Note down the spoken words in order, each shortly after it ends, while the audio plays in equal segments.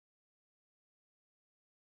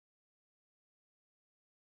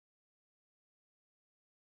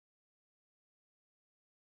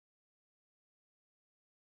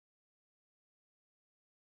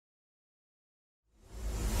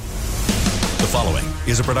following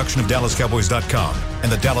is a production of DallasCowboys.com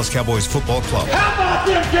and the Dallas Cowboys Football Club. How about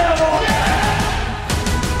them Cowboys?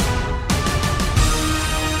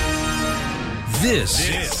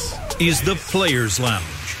 This is the Players Lounge,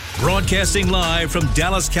 broadcasting live from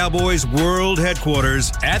Dallas Cowboys World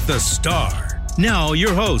Headquarters at the Star. Now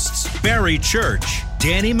your hosts, Barry Church,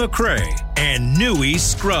 Danny McCray, and Newey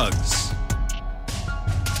Scruggs.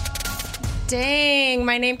 Dang,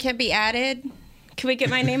 my name can't be added. Can we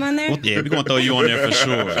get my name on there? Yeah, we're going to throw you on there for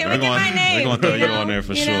sure. Can we get my name? We're going to throw you on there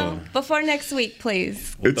for sure. Before next week,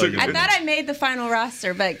 please. I thought I made the final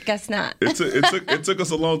roster, but guess not. It took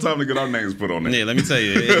us a long time to get our names put on there. Yeah, let me tell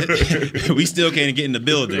you, we still can't get in the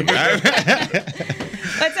building, right?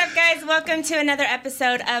 What's up, guys? Welcome to another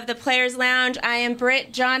episode of the Players Lounge. I am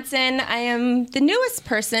Britt Johnson. I am the newest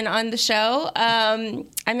person on the show. I'm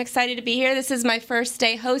excited to be here. This is my first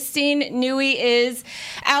day hosting. Newey is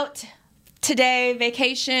out today,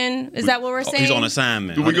 vacation. Is that what we're saying? He's on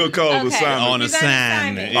assignment. We're going to call it assignment. On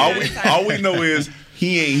assignment. All we know is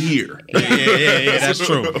he ain't here. Yeah, that's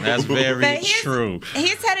true. That's very true.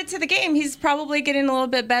 He's headed to the game. He's probably getting a little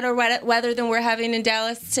bit better weather than we're having in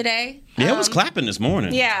Dallas today. Yeah, it was clapping this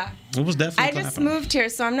morning. Yeah. It was definitely clapping. I just moved here,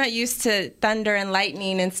 so I'm not used to thunder and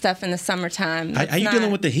lightning and stuff in the summertime. Are you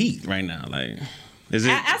dealing with the heat right now? Like, is it?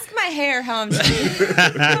 Ask my hair how I'm doing.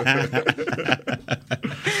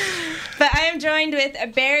 But I am joined with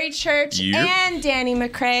Barry Church and Danny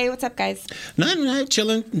McCray. What's up, guys? Nothing,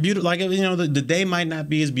 chilling. Beautiful. Like, the day might not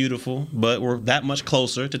be as beautiful, but we're that much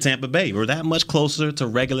closer to Tampa Bay. We're that much closer to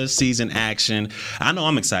regular season action. I know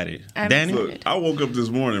I'm excited. Danny? Look, I woke up this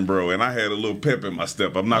morning, bro, and I had a little pep in my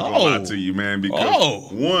step. I'm not going to lie to you, man,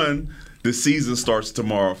 because one, the season starts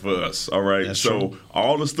tomorrow for us, all right? That's so true.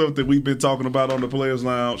 All the stuff that we've been talking about on the Players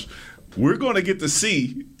Lounge, we're going to get to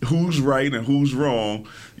see who's right and who's wrong,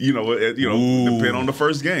 depending on the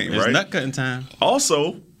first game, It's right? nut cutting time.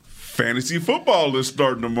 Also, fantasy football is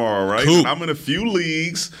starting tomorrow, right? Cool. And I'm in a few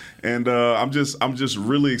leagues, and I'm just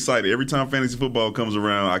really excited. Every time fantasy football comes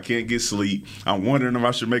around, I can't get sleep. I'm wondering if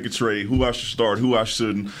I should make a trade, who I should start, who I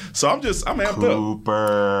shouldn't. So I'm amped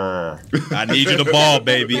Cooper. I need you the ball,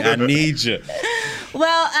 baby. I need you.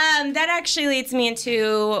 Well, that actually leads me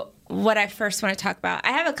into what I first want to talk about.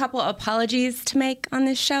 I have a couple apologies to make on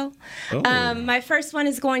this show. My first one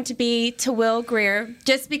is going to be to Will Grier,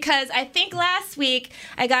 just because I think last week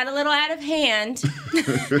I got a little out of hand,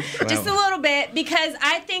 just a little bit, because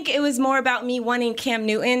I think it was more about me wanting Cam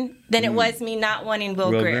Newton than it was me not wanting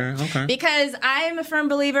Will Grier. Okay. Because I am a firm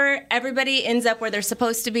believer everybody ends up where they're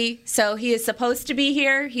supposed to be. So he is supposed to be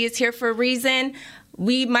here. He is here for a reason.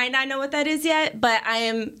 We might not know what that is yet, but I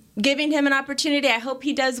am giving him an opportunity. I hope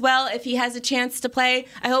he does well if he has a chance to play.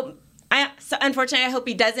 Unfortunately, I hope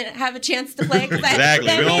he doesn't have a chance to play.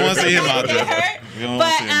 Exactly. We don't want to see him out there.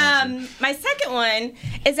 But my second one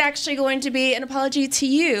is actually going to be an apology to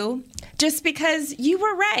you, just because you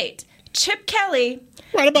were right. Chip Kelly.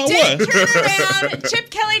 Right about what? Chip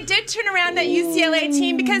Kelly did turn around that UCLA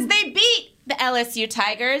team because they beat the LSU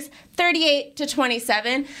Tigers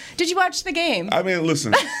 38-27. Did you watch the game? I mean,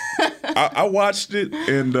 listen, I watched it,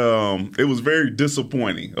 and it was very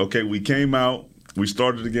disappointing. Okay, we came out, we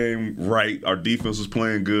started the game right. Our defense was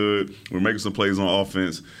playing good. We were making some plays on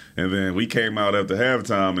offense. And then we came out after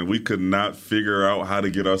halftime, and we could not figure out how to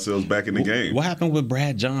get ourselves back in the game. What happened with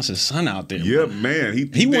Brad Johnson's son out there? Yeah, man.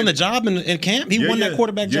 He won the job in camp? He won that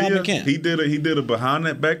quarterback job in camp? He did a behind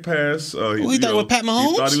that back pass. He thought it was Pat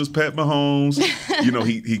Mahomes? He thought he was Pat Mahomes.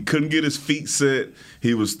 He couldn't get his feet set.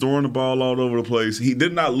 He was throwing the ball all over the place. He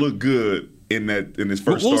did not look good in his first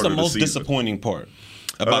start of the season. What was the most disappointing part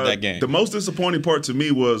about that game? The most disappointing part to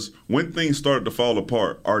me was when things started to fall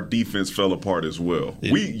apart, our defense fell apart as well.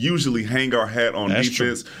 Yeah. We usually hang our hat on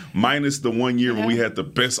defense, minus the 1 year when we had the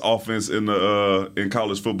best offense in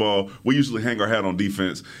college football. We usually hang our hat on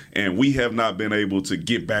defense, and we have not been able to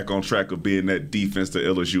get back on track of being that defense that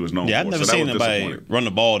LSU is known for. Yeah, I've never seen anybody run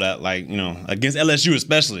the ball that, against LSU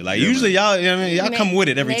especially. Usually y'all come with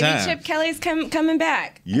it every time. Maybe Chip Kelly's coming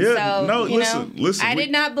back. Yeah, so, listen. I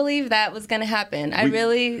did not believe that was going to happen.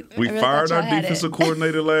 We fired our defensive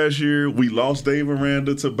coordinator last year. We lost Dave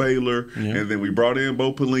Aranda to Baylor, and then we brought in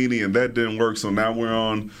Bo Pelini, and that didn't work. So now we're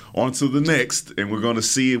on to the next, and we're going to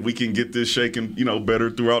see if we can get this shaking,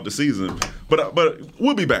 better throughout the season. But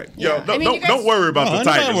we'll be back. Yeah. Don't worry about the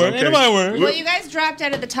Tigers. Okay? Well, you guys dropped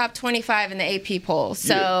out of the top 25 in the AP poll,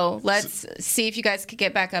 so let's see if you guys could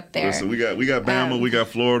get back up there. Listen, we got Bama, we got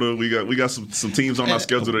Florida, we got some teams on our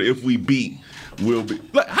schedule that if we beat, we'll be.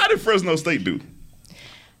 How did Fresno State do?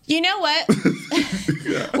 You know what?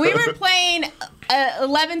 We were playing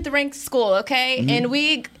 11th ranked school, okay? Mm-hmm. And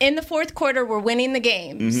we, in the fourth quarter, were winning the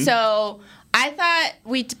game. Mm-hmm. So I thought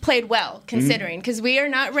we played well, considering, because we are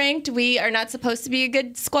not ranked. We are not supposed to be a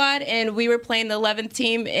good squad, and we were playing the 11th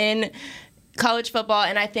team in college football,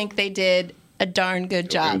 and I think they did a darn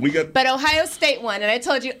good job. But Ohio State won, and I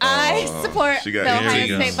told you I support the Ohio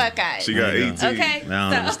State Buckeyes. She got 18. Okay, I don't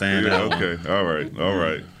understand that. Okay, all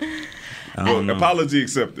right. Well, apology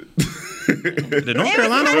accepted. Did North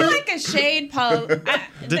Carolina win? win? Like a shade, Paul.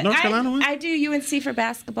 Did North Carolina win? I do UNC for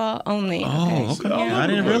basketball only. Oh, okay. I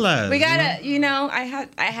didn't realize. We gotta,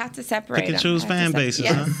 I have to separate. Pick and choose fan bases,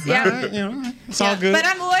 yes. huh? Yeah, right, it's all good. But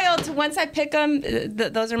I'm loyal to once I pick them.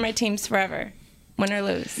 Those are my teams forever, win or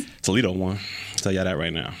lose. Toledo won. I'll tell y'all that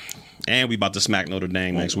right now. And we about to smack Notre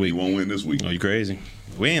Dame next week. We won't win this week. Oh, you crazy?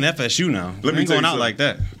 We ain't FSU now. Let me going out like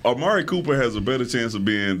that. Amari Cooper has a better chance of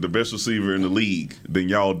being the best receiver in the league than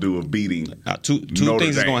y'all do of beating two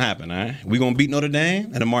things is going to happen, all right? We're going to beat Notre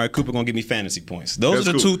Dame, and Amari Cooper going to give me fantasy points. Those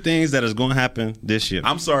are the two things that is going to happen this year.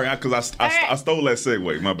 I'm sorry, because I stole that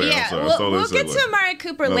segue. My bad. Yeah, I'm sorry. We'll get to Amari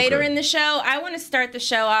Cooper later in the show. I want to start the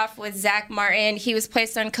show off with Zach Martin. He was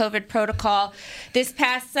placed on COVID protocol this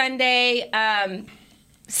past Sunday.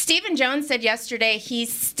 Stephen Jones said yesterday he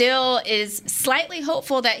still is slightly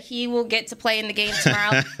hopeful that he will get to play in the game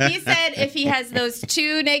tomorrow. He said if he has those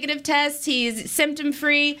 2 negative tests, he's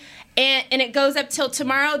symptom-free, and it goes up till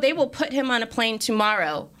tomorrow, they will put him on a plane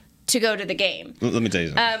tomorrow to go to the game. Let me tell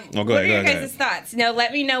you something. What are your guys' thoughts?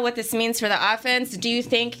 Let me know what this means for the offense. Do you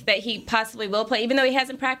think that he possibly will play, even though he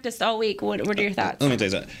hasn't practiced all week? What are your thoughts? Let me tell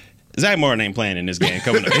you something. Zach Martin ain't playing in this game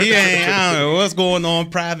coming up. I don't know what's going on,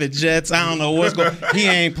 private jets. I don't know what's going on. He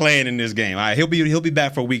ain't playing in this game. All right, he'll be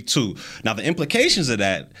back for week 2. Now, the implications of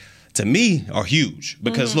that, to me, are huge.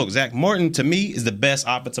 Because, look, Zach Martin, to me, is the best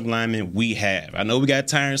offensive lineman we have. I know we got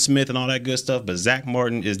Tyron Smith and all that good stuff, but Zach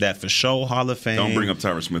Martin is that for sure Hall of Fame. Don't bring up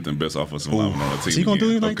Tyron Smith and best offensive lineman on the team. So you going to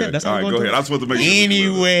do it like that? That's all right, go ahead. I just want to make sure.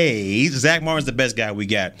 Anyways, Zach Martin's the best guy we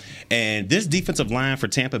got. And this defensive line for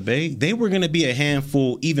Tampa Bay, they were going to be a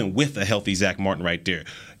handful even with a healthy Zach Martin right there.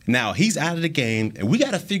 Now, he's out of the game, and we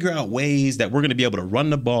got to figure out ways that we're going to be able to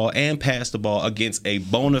run the ball and pass the ball against a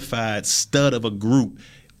bona fide stud of a group.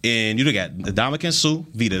 And you got Ndamukong Suh,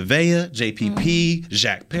 Vita Vea, JPP,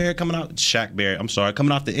 Shaq Barrett coming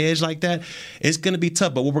off the edge like that. It's going to be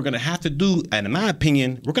tough. But what we're going to have to do, and in my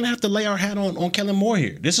opinion, we're going to have to lay our hat on Kellen Moore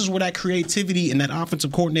here. This is where that creativity and that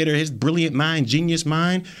offensive coordinator, his brilliant mind, genius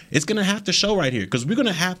mind, it's going to have to show right here because we're going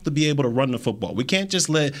to have to be able to run the football. We can't just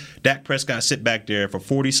let Dak Prescott sit back there for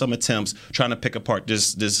 40-some attempts trying to pick apart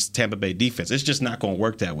this Tampa Bay defense. It's just not going to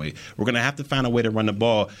work that way. We're going to have to find a way to run the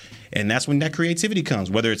ball, and that's when that creativity comes,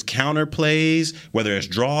 whether it's counter plays, whether it's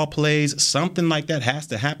draw plays, something like that has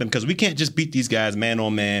to happen because we can't just beat these guys man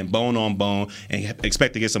on man, bone on bone, and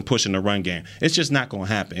expect to get some push in the run game. It's just not going to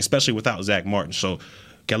happen, especially without Zach Martin. So,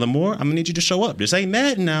 Kellen Moore, I'm going to need you to show up. This ain't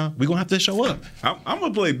Madden now. We're going to have to show up. I'm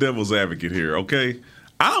going to play devil's advocate here, okay?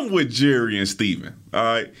 I'm with Jerry and Steven, all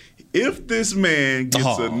right? If this man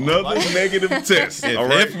gets another negative test, all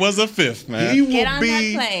right, if was a fifth, man,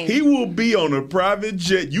 he will be on a private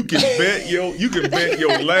jet. You can bet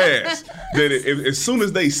your last that as soon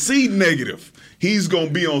as they see negative, he's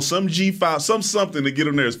gonna be on some G5, something to get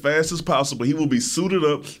him there as fast as possible. He will be suited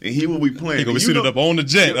up and he will be playing. He gonna be suited up on the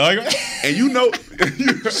jet, and you know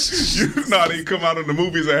how they come out in the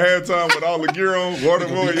movies at halftime with all the gear on.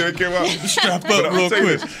 Waterboy, came out strapped up real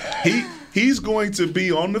quick. He's going to be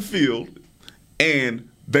on the field, and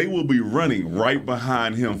they will be running right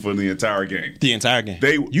behind him for the entire game. The entire game.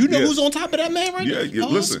 Who's on top of that man right now? Yeah.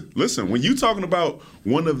 Listen. When you're talking about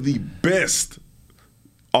one of the best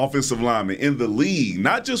offensive linemen in the league,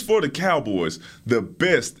 not just for the Cowboys, the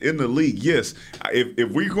best in the league. Yes,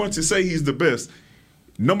 if we're going to say he's the best,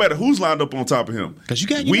 no matter who's lined up on top of him,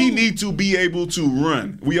 we need to be able to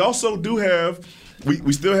run. We also do have.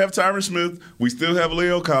 We still have Tyron Smith. We still have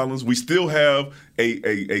Leo Collins. We still have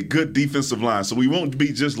a good defensive line. So we won't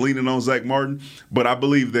be just leaning on Zach Martin, but I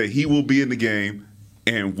believe that he will be in the game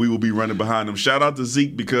and we will be running behind him. Shout out to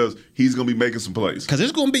Zeke because he's going to be making some plays. Because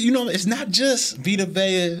it's going to be, it's not just Vita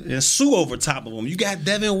Vea and Suh over top of him. You got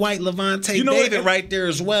Devin White, Levante David right there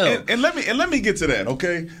as well. And let me get to that,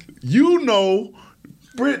 okay?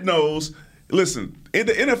 Britt knows, listen, the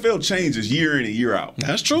NFL changes year in and year out.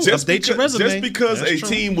 That's true. Update your resume. Just because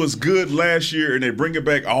team was good last year and they bring it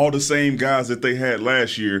back all the same guys that they had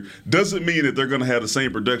last year doesn't mean that they're going to have the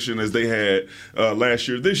same production as they had last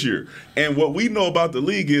year this year. And what we know about the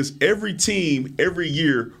league is every team, every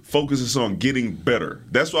year, focuses on getting better.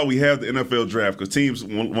 That's why we have the NFL draft, because teams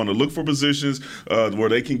want to look for positions where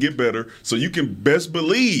they can get better. So you can best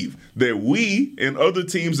believe that we and other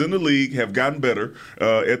teams in the league have gotten better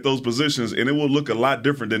at those positions, and it will look a lot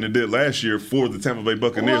different than it did last year for the Tampa Bay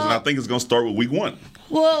Buccaneers, and I think it's going to start with week 1.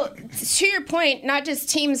 Well, to your point, not just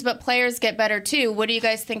teams but players get better too. What do you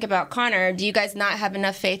guys think about Connor? Do you guys not have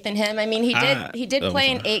enough faith in him? I mean, he did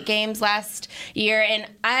play in 8 games last year, and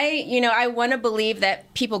I want to believe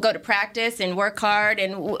that people go to practice and work hard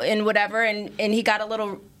and whatever, and he got a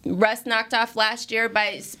little rust knocked off last year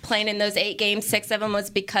by playing in those 8 games. 6 of them was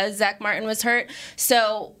because Zach Martin was hurt.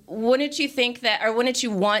 So wouldn't you think that, or wouldn't you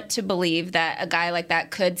want to believe that a guy like that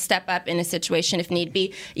could step up in a situation if need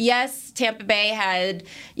be? Yes, Tampa Bay had,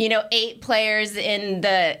 8 players in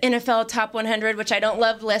the NFL top 100, which I don't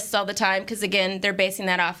love lists all the time because, again, they're basing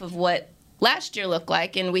that off of what last year looked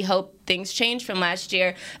like, and we hope things change from last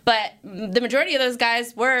year. But the majority of those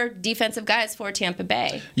guys were defensive guys for Tampa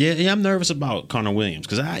Bay. Yeah, I'm nervous about Connor Williams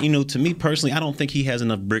because to me personally, I don't think he has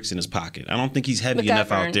enough bricks in his pocket. I don't think he's heavy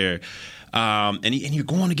enough out there. And you're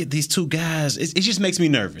going to get these 2 guys. It just makes me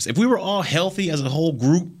nervous. If we were all healthy as a whole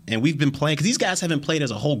group and we've been playing, because these guys haven't played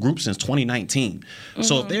as a whole group since 2019. Mm-hmm.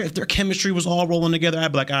 So if their chemistry was all rolling together,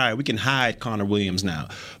 I'd be like, all right, we can hide Connor Williams now.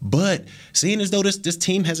 But seeing as though this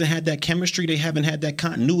team hasn't had that chemistry, they haven't had that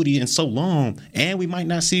continuity in so long, and we might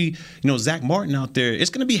not see Zach Martin out there, it's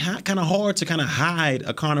going to be kind of hard to kind of hide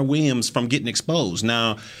a Connor Williams from getting exposed.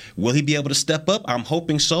 Now, will he be able to step up? I'm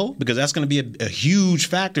hoping so, because that's going to be a huge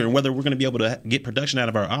factor in whether we're going to be able to get production out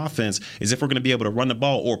of our offense is if we're going to be able to run the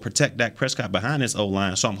ball or protect Dak Prescott behind his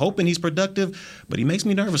O-line. So I'm hoping he's productive, but he makes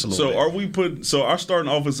me nervous a little bit. So our starting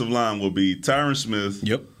offensive line will be Tyron Smith.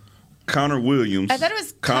 Yep. Connor Williams. I thought it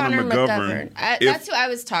was Connor McGovern. That's who I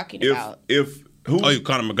was talking about.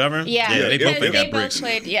 Connor McGovern? Yeah, they both bricks.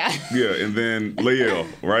 Played, yeah. Yeah, and then Leal,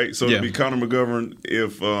 right? So it'll be Connor McGovern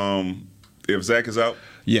if Zach is out.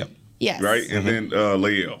 Yeah. Yes. Right? And then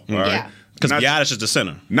Leal, all right? Yeah. Because Biadasz is the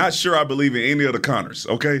center. Not sure I believe in any of the Connors,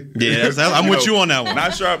 okay? Yeah, I'm with you on that one.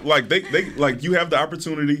 Not sure. They you have the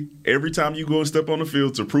opportunity every time you go and step on the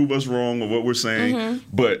field to prove us wrong of what we're saying. Mm-hmm.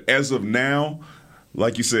 But as of now,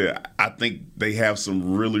 like you said, I think they have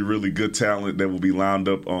some really, really good talent that will be lined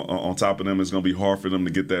up on top of them. It's going to be hard for them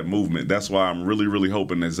to get that movement. That's why I'm really, really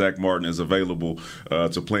hoping that Zach Martin is available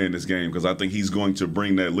to play in this game, because I think he's going to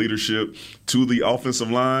bring that leadership to the offensive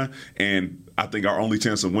line. And I think our only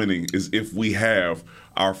chance of winning is if we have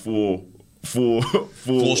our full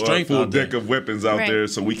deck of weapons out there,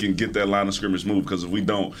 so we can get that line of scrimmage moved. Because if we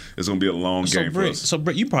don't, it's going to be a long game for us. So,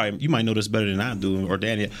 Brett, you might know this better than I do, or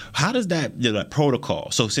Danny. How does that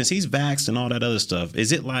protocol? So, since he's vaxxed and all that other stuff,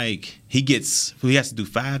 is it like he has to do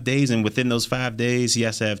 5 days, and within those 5 days, he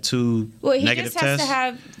has to have 2 negative tests? He just has to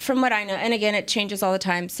have, from what I know, and again, it changes all the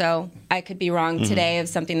time, so I could be wrong today of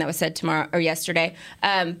something that was said tomorrow or yesterday.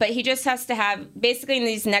 But he just has to have, basically in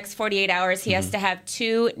these next 48 hours, he has to have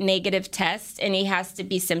 2 negative tests, and he has to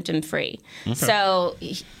be symptom-free. Okay. So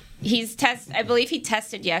I believe he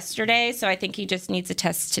tested yesterday, so I think he just needs a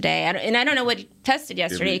test today. I don't know what he tested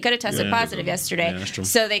yesterday. He could have tested positive yesterday. Yeah, that's true.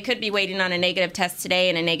 So they could be waiting on a negative test today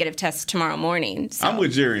and a negative test tomorrow morning. So. I'm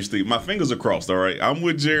with Jerry and Steve. My fingers are crossed, all right? I'm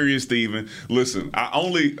with Jerry and Steven. Listen,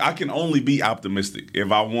 I can only be optimistic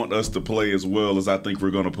if I want us to play as well as I think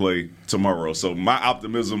we're going to play tomorrow. So my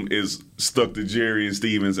optimism is stuck to Jerry and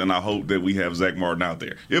Stevens, and I hope that we have Zach Martin out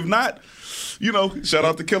there. If not, shout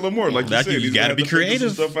out to Kellen Moore. Like you said, you got to be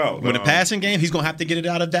creative. Stuff out. With a passing game, he's going to have to get it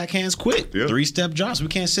out of Dak hands quick. Yeah. 3-step drops. We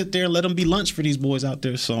can't sit there and let them be lunch for these boys out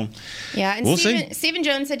there. So, yeah, and Stephen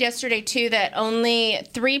Jones said yesterday, too, that only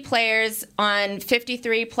 3 players on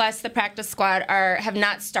 53 plus the practice squad have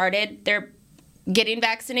not started. They're getting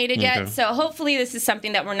vaccinated yet. So hopefully this is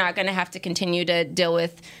something that we're not going to have to continue to deal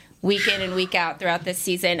with week in and week out throughout this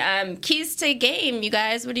season. Keys to game, you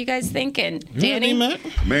guys. What are you guys thinking? Danny?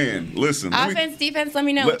 Man, listen. Offense, defense, let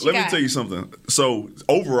me know what you got. Let me tell you something. So,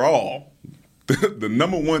 overall, the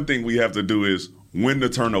number one thing we have to do is win the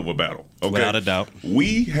turnover battle. Okay? Without a doubt.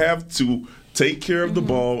 We have to take care of the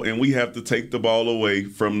ball, and we have to take the ball away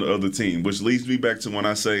from the other team, which leads me back to when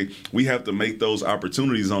I say we have to make those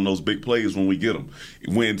opportunities on those big plays when we get them.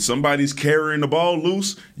 When somebody's carrying the ball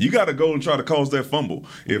loose, you got to go and try to cause that fumble.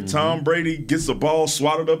 If Tom Brady gets the ball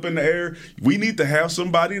swatted up in the air, we need to have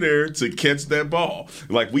somebody there to catch that ball.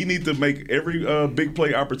 Like, we need to make every big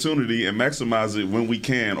play opportunity and maximize it when we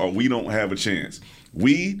can, or we don't have a chance.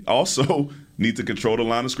 We also need to control the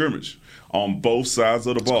line of scrimmage on both sides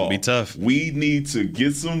of the ball. It's gonna be tough. We need to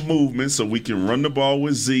get some movement so we can run the ball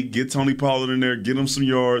with Zeke, get Tony Pollard in there, get him some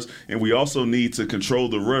yards, and we also need to control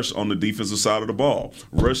the rush on the defensive side of the ball.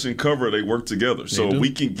 Rush and cover, they work together. So if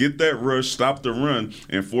we can get that rush, stop the run,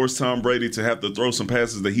 and force Tom Brady to have to throw some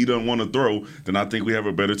passes that he doesn't want to throw, then I think we have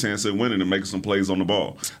a better chance at winning and making some plays on the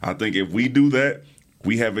ball. I think if we do that,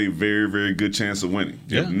 we have a very, very good chance of winning.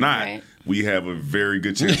 If not, we have a very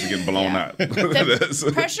good chance of getting blown out.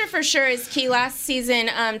 The pressure for sure is key. Last season,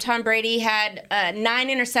 Tom Brady had 9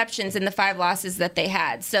 interceptions in the 5 losses that they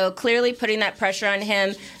had. So clearly putting that pressure on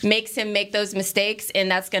him makes him make those mistakes,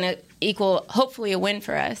 and that's going to equal, hopefully, a win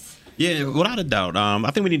for us. Yeah, without a doubt. I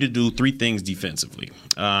think we need to do 3 things defensively.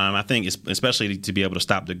 I think especially to be able to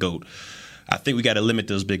stop the GOAT. I think we got to limit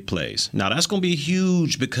those big plays. Now, that's going to be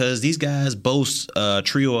huge because these guys boast a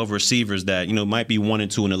trio of receivers that, might be 1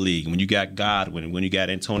 and 2 in the league. When you got Godwin, when you got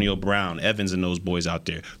Antonio Brown, Evans, and those boys out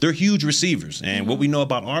there, they're huge receivers. And what we know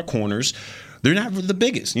about our corners, they're not the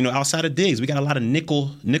biggest. Outside of Diggs, we got a lot of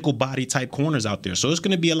nickel body type corners out there. So it's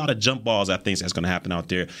going to be a lot of jump balls, I think, that's going to happen out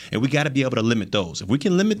there. And we got to be able to limit those. If we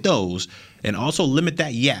can limit those and also limit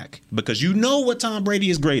that yak, because what Tom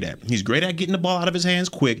Brady is great at. He's great at getting the ball out of his hands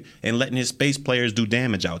quick and letting his space players do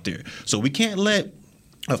damage out there. So we can't let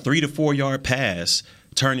a 3 to 4 yard pass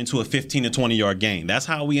turn into a 15 to 20 yard gain. That's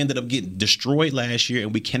how we ended up getting destroyed last year,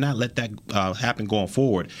 and we cannot let that happen going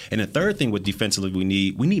forward. And the third thing with defensively we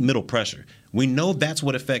need middle pressure. We know that's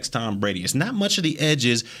what affects Tom Brady. It's not much of the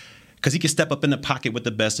edges because he can step up in the pocket with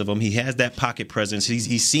the best of them. He has that pocket presence.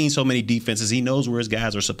 He's seen so many defenses. He knows where his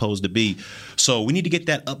guys are supposed to be. So we need to get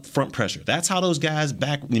that up front pressure. That's how those guys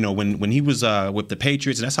back, when he was with the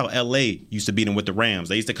Patriots, and that's how L.A. used to beat him with the Rams.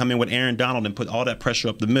 They used to come in with Aaron Donald and put all that pressure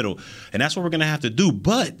up the middle. And that's what we're going to have to do.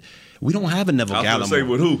 But we don't have a Neville Gallimore. I was going to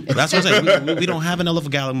say with who? That's what I'm saying. We don't have a Neville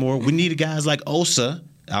Gallimore. We need guys like Osa.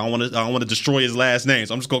 I don't want to destroy his last name,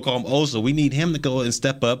 so I'm just gonna call him Osa. We need him to go and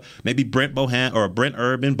step up. Maybe Brent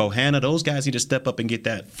Urban, Bohanna. Those guys need to step up and get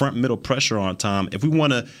that front middle pressure on Tom if we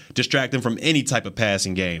want to distract him from any type of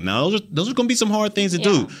passing game. Now those are gonna be some hard things to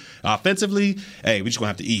do. Offensively, we just gonna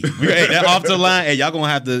have to eat. That off the line, y'all gonna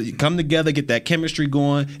have to come together, get that chemistry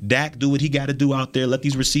going. Dak do what he got to do out there. Let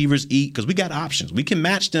these receivers eat because we got options. We can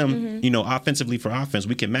match them. Offensively for offense,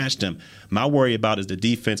 we can match them. My worry about is the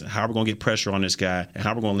defense and how we're gonna get pressure on this guy and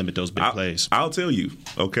how we're going to limit those big plays. I'll tell you,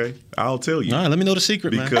 okay? I'll tell you. All right, let me know the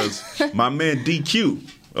secret, because my man DQ,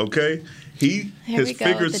 okay? He has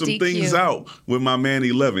figured some things out with my man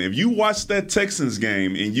 11. If you watch that Texans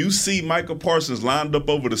game and you see Michael Parsons lined up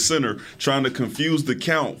over the center trying to confuse the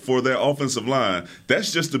count for their offensive line,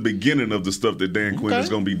 that's just the beginning of the stuff that Dan Quinn is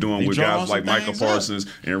going to be doing with guys like Michael Parsons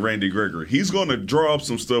and Randy Gregory. He's going to draw up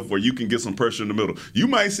some stuff where you can get some pressure in the middle. You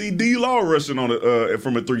might see D-Law rushing on it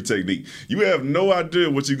from a 3 technique. You have no idea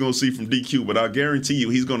what you're going to see from DQ, but I guarantee you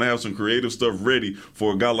he's going to have some creative stuff ready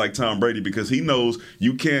for a guy like Tom Brady because he knows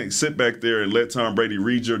you can't sit back there and let Tom Brady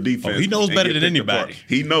read your defense. He knows better than anybody.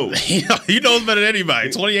 He knows. He knows better than anybody.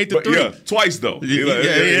 28-3. Yeah, twice though.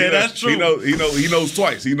 That's true. He knows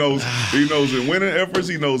twice. He knows in winning efforts.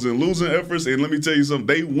 He knows in losing efforts. And let me tell you something.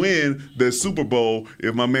 They win the Super Bowl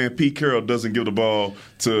if my man Pete Carroll doesn't give the ball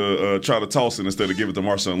to try to toss it instead of give it to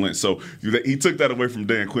Marshawn Lynch. So he took that away from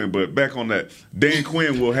Dan Quinn. But back on that, Dan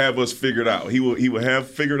Quinn will have us figured out. He will have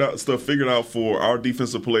figured out for our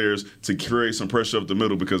defensive players to create some pressure up the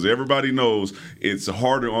middle because everybody knows it's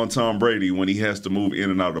harder on Tom Brady when he has to move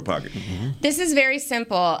in and out of the pocket. This is very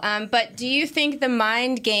simple, but do you think the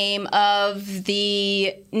mind game of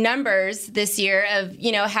the numbers this year of,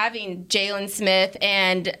 having Jalen Smith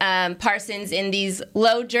and Parsons in these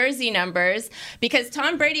low jersey numbers, because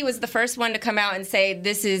Tom Brady was the first one to come out and say,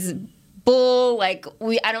 this is bull, I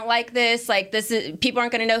don't like this, people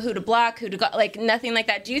aren't going to know who to block, who to go, nothing like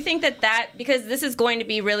that. Do you think that because this is going to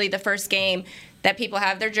be really the first game that people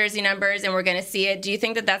have their jersey numbers and we're going to see it, do you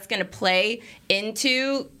think that that's going to play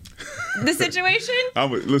into the situation?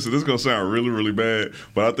 Listen, this is going to sound really, really bad,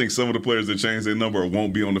 but I think some of the players that change their number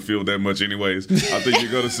won't be on the field that much anyways. I think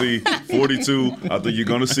you're going to see 42. I think you're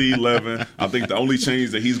going to see 11. I think the only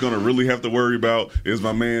change that he's going to really have to worry about is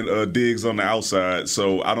my man Diggs on the outside.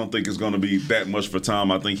 So I don't think it's going to be that much for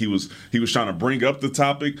Tom. I think he was trying to bring up the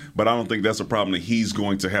topic, but I don't think that's a problem that he's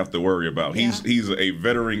going to have to worry about. Yeah. He's a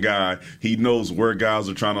veteran guy. He knows where guys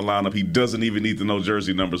are trying to line up. He doesn't even need to know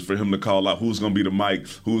jersey numbers for him to call out who's going to be the Mike,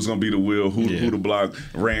 who's going to be the Will, who to block,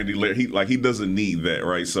 Randy, Larry. He doesn't need that,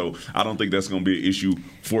 right? So I don't think that's going to be an issue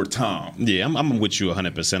for Tom. Yeah, I'm with you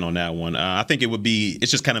 100% on that one. I think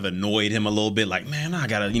it's just kind of annoyed him a little bit. Man, I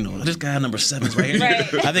gotta, this guy number 7's right here.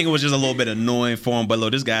 Right. I think it was just a little bit annoying for him. But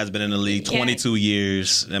look, this guy's been in the league 22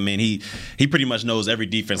 years. I mean, he pretty much knows every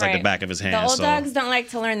defense like the back of his hand. The old dogs don't like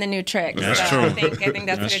to learn the new tricks. That's true. I think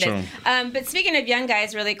that's what it is. But speaking of young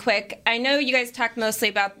guys, really quick, I know you guys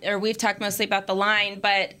we've talked mostly about the line,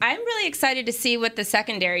 but I'm really excited to see what the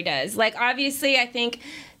secondary does. Obviously, I think,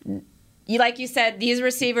 like you said, these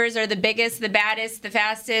receivers are the biggest, the baddest, the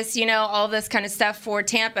fastest, all this kind of stuff for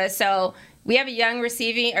Tampa. So we have a young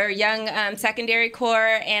secondary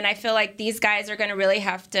core, and I feel like these guys are going to really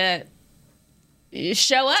have to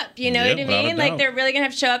show up, you know what I mean? Like, they're really going to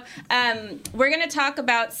have to show up. We're going to talk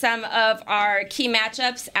about some of our key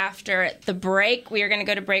matchups after the break. We are going to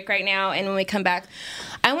go to break right now, and when we come back,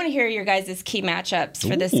 I want to hear your guys' key matchups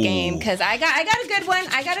for this game, because I got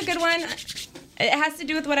a good one. It has to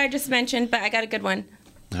do with what I just mentioned, but I got a good one.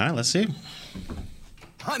 All right, let's see.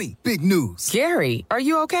 Honey, big news. Gary, are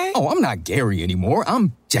you okay? Oh, I'm not Gary anymore.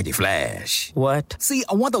 I'm Jackie Flash. What? See,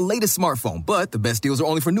 I want the latest smartphone, but the best deals are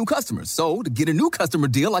only for new customers. So, to get a new customer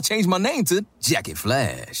deal, I changed my name to Jackie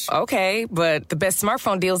Flash. Okay, but the best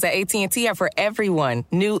smartphone deals at AT&T are for everyone,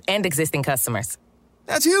 new and existing customers.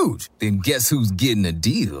 That's huge. Then guess who's getting a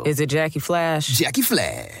deal? Is it Jackie Flash? Jackie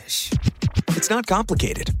Flash. It's not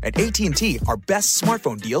complicated. At AT&T, our best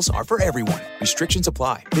smartphone deals are for everyone. Restrictions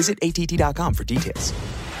apply. Visit att.com for details.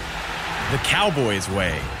 The Cowboys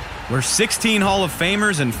way, where 16 Hall of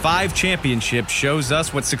Famers and 5 championships shows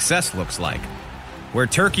us what success looks like. Where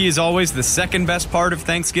turkey is always the second best part of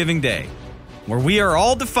Thanksgiving Day. Where we are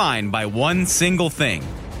all defined by one single thing,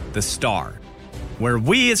 the star. Where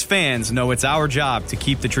we as fans know it's our job to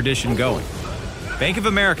keep the tradition going. Bank of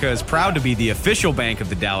America is proud to be the official bank of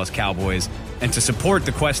the Dallas Cowboys and to support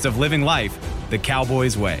the quest of living life the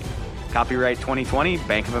Cowboys way. Copyright 2020,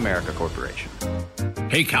 Bank of America Corporation.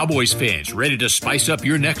 Hey, Cowboys fans, ready to spice up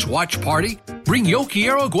your next watch party? Bring Yo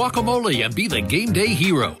Quiero guacamole and be the game day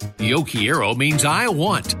hero. Yo Quiero means I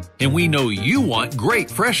want, and we know you want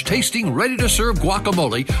great, fresh-tasting, ready-to-serve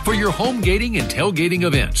guacamole for your home gating and tailgating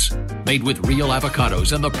events. Made with real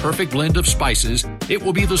avocados and the perfect blend of spices, it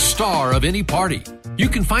will be the star of any party. You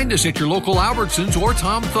can find us at your local Albertsons or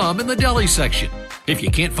Tom Thumb in the deli section. If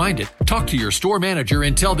you can't find it, talk to your store manager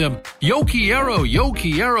and tell them, Yo Quiero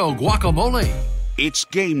guacamole. It's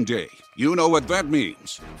game day. You know what that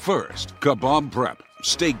means. First, kebab prep.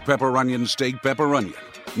 Steak, pepper, onion, steak, pepper, onion.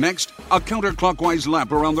 Next, a counterclockwise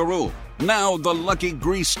lap around the room. Now the lucky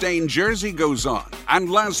grease-stained jersey goes on.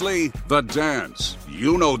 And lastly, the dance.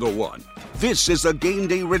 You know the one. This is a game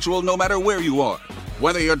day ritual no matter where you are.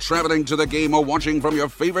 Whether you're traveling to the game or watching from your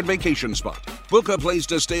favorite vacation spot, book a place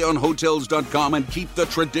to stay on Hotels.com and keep the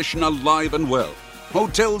tradition alive and well.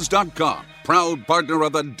 Hotels.com, proud partner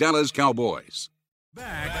of the Dallas Cowboys.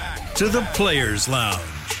 Back to the Players Lounge.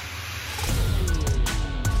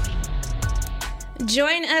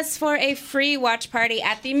 Join us for a free watch party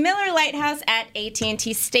at the Miller Lighthouse at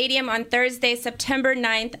AT&T Stadium on Thursday, September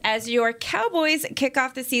 9th as your Cowboys kick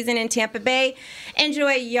off the season in Tampa Bay.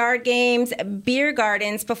 Enjoy yard games, beer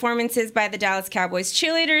gardens, performances by the Dallas Cowboys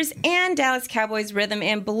cheerleaders, and Dallas Cowboys Rhythm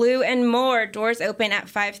and Blue, and more. Doors open at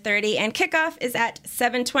 5:30 and kickoff is at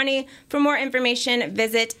 7:20. For more information,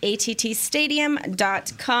 visit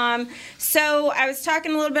attstadium.com. So I was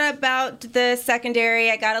talking a little bit about the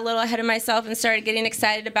secondary. I got a little ahead of myself and started getting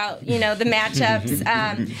excited about, the matchups.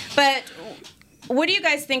 But what do you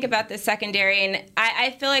guys think about the secondary? And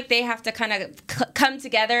I feel like they have to kind of come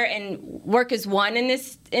together and work as one in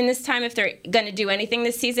this time if they're going to do anything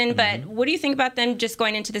this season. But what do you think about them just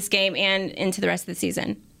going into this game and into the rest of the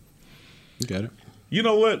season? You got it. You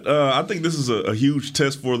know what? I think this is a huge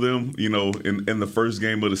test for them, in the first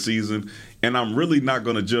game of the season. And I'm really not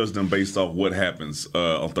going to judge them based off what happens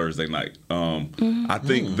on Thursday night. I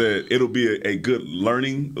think that it'll be a good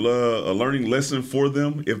learning lesson for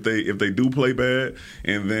them if they do play bad.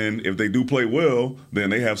 And then if they do play well,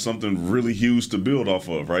 then they have something really huge to build off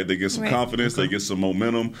of, right? They get some confidence, they get some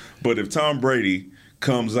momentum. But if Tom Brady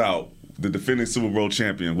comes out, the defending Super Bowl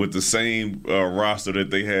champion, with the same roster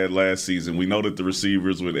that they had last season. We know that the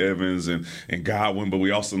receivers with Evans and Godwin, but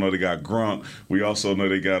we also know they got Gronk. We also know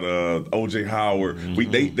they got O.J. Howard.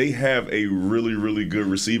 They have a really, really good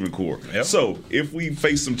receiving core. Yep. So if we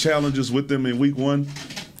face some challenges with them in week one,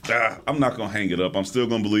 I'm not going to hang it up. I'm still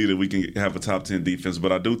going to believe that we can have a top 10 defense,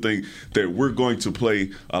 but I do think that we're going to play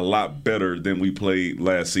a lot better than we played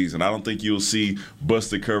last season. I don't think you'll see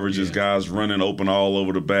busted coverages, guys running open all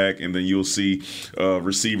over the back, and then you'll see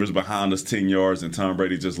receivers behind us 10 yards and Tom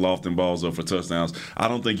Brady just lofting balls up for touchdowns. I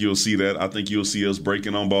don't think you'll see that. I think you'll see us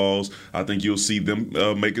breaking on balls. I think you'll see them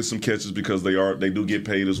making some catches because they do get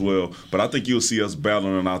paid as well. But I think you'll see us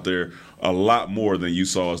battling out there a lot more than you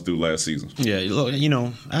saw us do last season. Yeah, look, I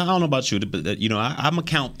don't know about you, but I'm gonna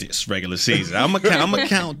count this regular season. I'm gonna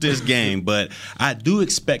count this game, but I do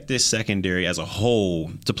expect this secondary as a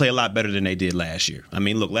whole to play a lot better than they did last year. I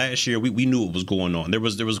mean, look, last year we knew what was going on. There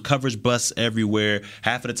was coverage busts everywhere.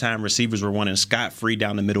 Half of the time, receivers were running scot-free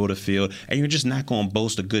down the middle of the field, and you're just not going to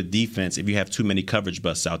boast a good defense if you have too many coverage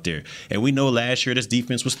busts out there. And we know last year this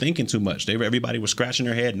defense was thinking too much. Everybody was scratching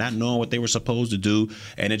their head, not knowing what they were supposed to do,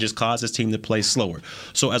 and it just caused this this team to play slower.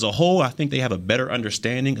 So as a whole, I think they have a better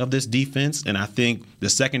understanding of this defense, and I think the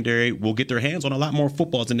secondary will get their hands on a lot more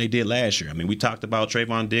footballs than they did last year. I mean, we talked about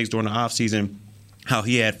Trayvon Diggs during the offseason, how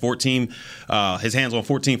he had his hands on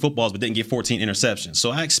 14 footballs, but didn't get 14 interceptions.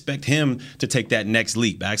 So I expect him to take that next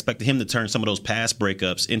leap. I expect him to turn some of those pass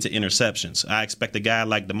breakups into interceptions. I expect a guy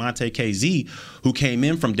like DeMonte KZ, who came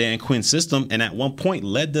in from Dan Quinn's system and at one point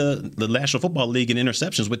led the National Football League in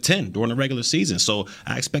interceptions with 10 during the regular season. So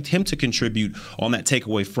I expect him to contribute on that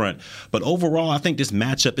takeaway front. But overall, I think this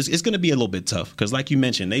matchup is going to be a little bit tough because, like you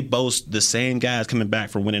mentioned, they boast the same guys coming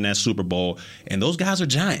back for winning that Super Bowl, and those guys are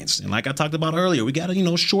giants. And like I talked about earlier, we got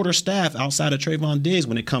a shorter staff outside of Trayvon Diggs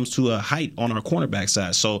when it comes to height on our cornerback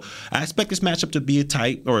side. So I expect this matchup to be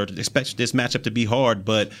expect this matchup to be hard,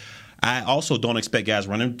 but I also don't expect guys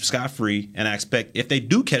running scot-free, and I expect if they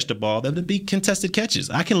do catch the ball, them to be contested catches.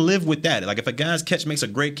 I can live with that. Like if a guy's makes a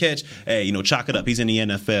great catch, hey, chalk it up. He's in the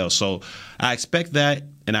NFL. So I expect that,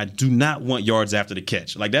 and I do not want yards after the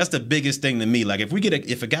catch. Like that's the biggest thing to me. Like if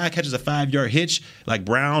a guy catches a 5-yard hitch, like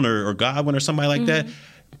Brown or Godwin or somebody like that,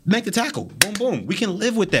 make the tackle. Boom, boom. We can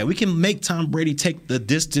live with that. We can make Tom Brady take the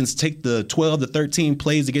distance, take the 12 to 13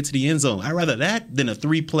 plays to get to the end zone. I'd rather that than a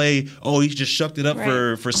 3-play, he just shucked it up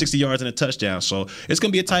for 60 yards and a touchdown. So it's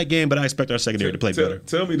going to be a tight game, but I expect our secondary to play better.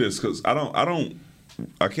 Tell me this, because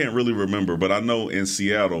I can't really remember, but I know in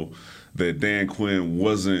Seattle that Dan Quinn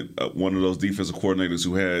wasn't one of those defensive coordinators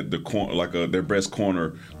who had their best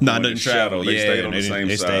corner. No, didn't travel. They stayed on the same side.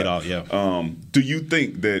 They stayed off, yeah. Do you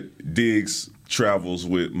think that Diggs travels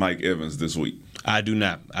with Mike Evans this week? I do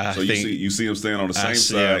not. You see him staying on the same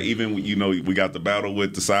side. Yeah. Even we got the battle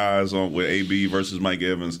with the size with AB versus Mike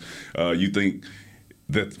Evans. You think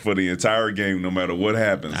that for the entire game, no matter what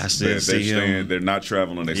happens, they're not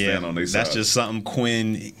traveling. They stand on their side. That's just something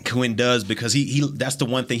Quinn does because he that's the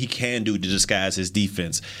one thing he can do to disguise his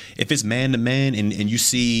defense. If it's man to man and you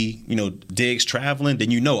see Diggs traveling, then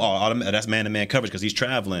that's man to man coverage because he's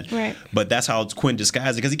traveling. Right. But that's how Quinn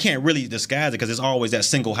disguises it because he can't really disguise it because there's always that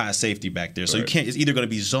single high safety back there. So you can't. It's either going to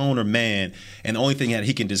be zone or man, and the only thing that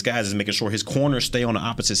he can disguise is making sure his corners stay on the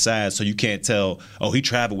opposite side, so you can't tell. He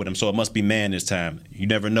traveled with him, so it must be man this time. You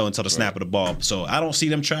never know until the snap of the ball. So I don't see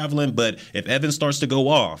them traveling, but if Evans starts to go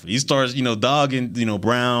off, he starts, dogging,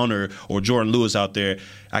 Brown or Jordan Lewis out there,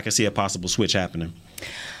 I can see a possible switch happening.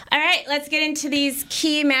 All right, let's get into these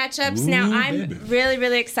key matchups. Now, I'm really,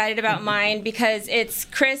 really excited about mine because it's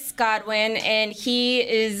Chris Godwin, and he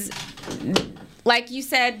is, like you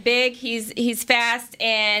said, big. He's fast,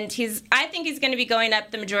 and I think he's going to be going up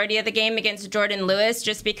the majority of the game against Jordan Lewis,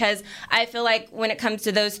 just because I feel like when it comes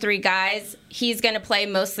to those three guys, he's going to play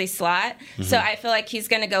mostly slot. Mm-hmm. So I feel like he's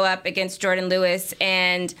going to go up against Jordan Lewis,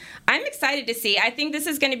 and I'm excited to see. I think this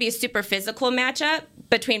is going to be a super physical matchup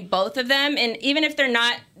between both of them, and even if they're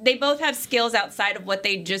not, they both have skills outside of what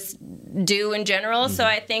they just do in general. Mm-hmm. So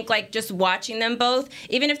I think just watching them both,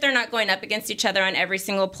 even if they're not going up against each other on every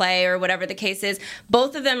single play or whatever the case is,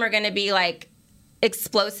 both of them are going to be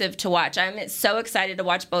explosive to watch. I'm so excited to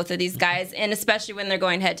watch both of these guys, and especially when they're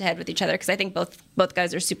going head to head with each other, because I think both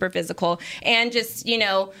guys are super physical. And just,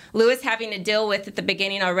 Lewis having to deal with at the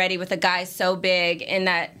beginning already with a guy so big, and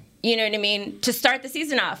that, you know what I mean, to start the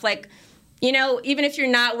season off, even if you're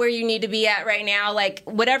not where you need to be at right now,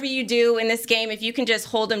 whatever you do in this game, if you can just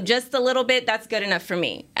hold him just a little bit, that's good enough for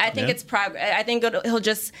me. I think it's progress. I think he'll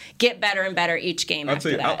just get better and better each game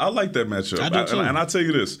after that. I like that matchup. I do too. And I'll tell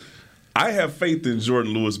you this. I have faith in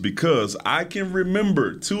Jordan Lewis because I can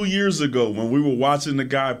remember 2 years ago when we were watching the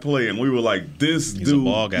guy play and we were like, he's a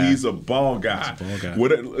ball guy.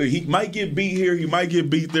 He might get beat here, he might get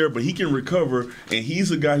beat there, but he can recover, and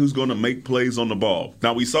he's a guy who's going to make plays on the ball.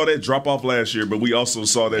 Now, we saw that drop-off last year, but we also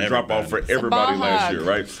saw that drop-off for everybody last year,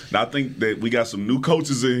 right? Now, I think that we got some new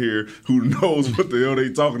coaches in here who knows what the hell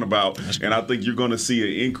they're talking about, and I think you're going to see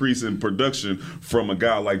an increase in production from a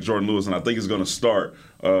guy like Jordan Lewis, and I think it's going to start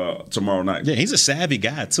tomorrow night. Yeah, he's a savvy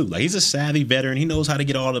guy too. He's a savvy veteran. He knows how to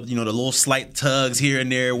get all the the little slight tugs here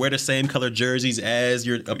and there, wear the same color jerseys as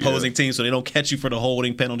your opposing team so they don't catch you for the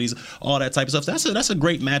holding penalties, all that type of stuff. That's a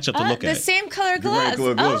great matchup to look at. The same color gloves.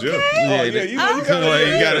 Okay. You gotta,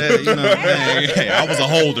 hey, I was a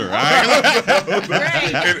holder. All right?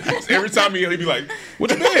 Right. Every time he'd be like,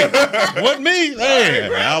 "What you mean? What me?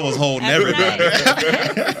 Hey, I was holding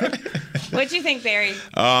everybody." What do you think, Barry?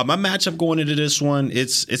 My matchup going into this one,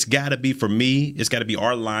 it's got to be, for me, it's got to be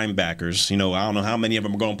our linebackers. I don't know how many of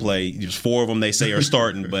them are going to play. There's 4 of them they say are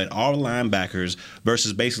starting, but our linebackers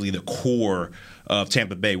versus basically the core of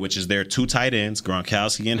Tampa Bay, which is their 2 tight ends,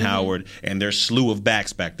 Gronkowski and Howard, and their slew of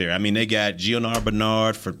backs back there. I mean, they got Gionard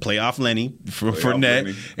Bernard for playoff Lenny, for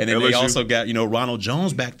Fournette, and then they also got, Ronald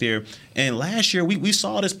Jones back there. And last year, we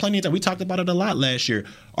saw this plenty of times. We talked about it a lot last year.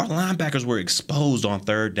 Our linebackers were exposed on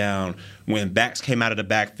third down when backs came out of the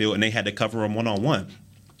backfield and they had to cover them one-on-one.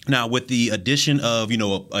 Now, with the addition of,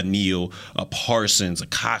 a Neal, a Parsons, a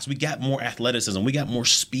Cox, we got more athleticism. We got more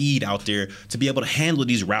speed out there to be able to handle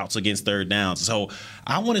these routes against third downs. So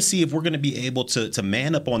I want to see if we're going to be able to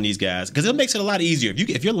man up on these guys, because it makes it a lot easier.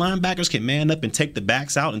 If your linebackers can man up and take the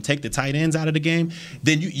backs out and take the tight ends out of the game,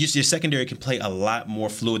 then your secondary can play a lot more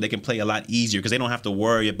fluid. They can play a lot easier because they don't have to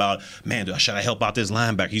worry about, man, should I help out this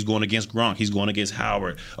linebacker? He's going against Gronk. He's going against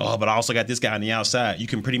Howard. Oh, but I also got this guy on the outside. You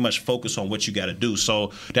can pretty much focus on what you got to do.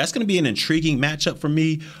 So that's going to be an intriguing matchup for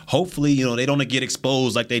me. Hopefully, they don't get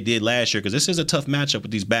exposed like they did last year, because this is a tough matchup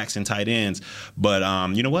with these backs and tight ends. But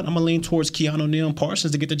you know what? I'm going to lean towards Keanu Neal and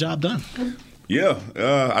Parsons to get the job done. Yeah,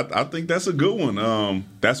 I think that's a good one.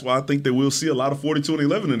 That's why I think that we'll see a lot of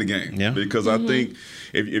 42-11 in the game. Yeah. Because I think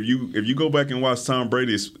if you go back and watch Tom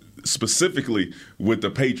Brady, specifically with the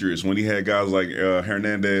Patriots, when he had guys like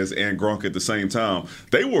Hernandez and Gronk at the same time,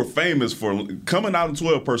 they were famous for coming out in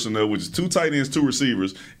 12 personnel, which is 2 tight ends, 2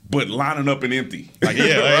 receivers, but lining up and empty.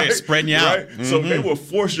 Right? Spreading you out. Right? Mm-hmm. So they will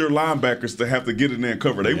force your linebackers to have to get in there and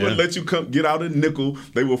cover. They wouldn't let you get out in nickel.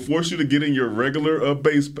 They will force you to get in your regular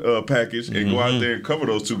base package and go out there and cover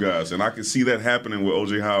those 2 guys. And I can see that happening with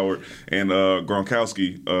O.J. Howard and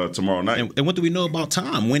Gronkowski tomorrow night. And what do we know about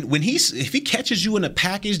Tom? If he catches you in a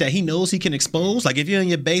package that he knows he can expose, like if you're in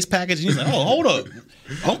your base package and he's like, oh, hold up,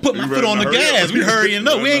 I'll put my foot on the gas. We hurrying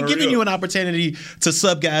up. We ain't giving you an opportunity to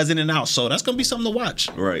sub guys in and out. So that's going to be something to watch.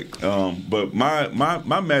 Right. But my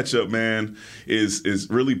matchup, man, is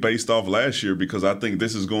really based off last year, because I think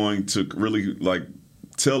this is going to really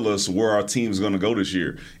tell us where our team's going to go this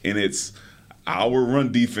year. And it's our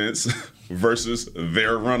run defense versus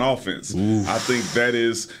their run offense. Oof. I think that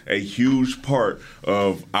is a huge part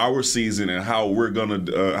of our season and how we're going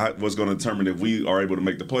to what's going to determine if we are able to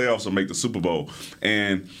make the playoffs or make the Super Bowl.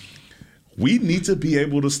 And we need to be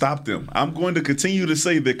able to stop them. I'm going to continue to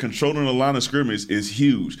say that controlling the line of scrimmage is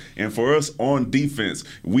huge. And for us on defense,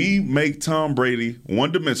 we make Tom Brady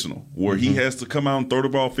one-dimensional, where he has to come out and throw the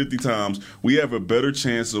ball 50 times. We have a better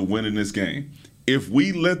chance of winning this game. If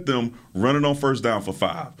we let them run it on first down for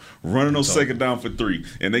 5, running on second down for 3,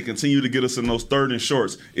 and they continue to get us in those third and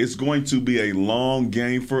shorts, it's going to be a long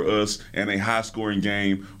game for us and a high-scoring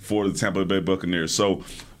game for the Tampa Bay Buccaneers. So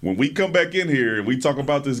when we come back in here and we talk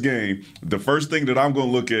about this game, the first thing that I'm going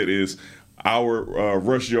to look at is our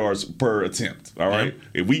rush yards per attempt. All right,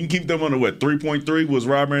 if we can keep them under 3.3 was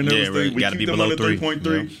Rob Marinelli's thing. We keep them under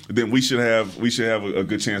 3.3, then we should have a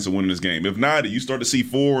good chance of winning this game. If not, if you start to see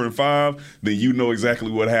 4 and 5, then you know exactly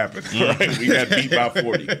what happened. Right, we got beat by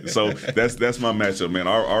 40. So that's my matchup, man.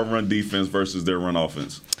 Our run defense versus their run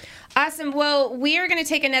offense. Awesome. Well, we are going to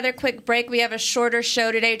take another quick break. We have a shorter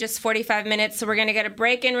show today, just 45 minutes, so we're going to get a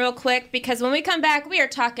break in real quick, because when we come back, we are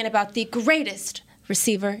talking about the greatest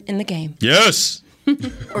receiver in the game. Yes.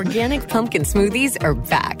 Organic pumpkin smoothies are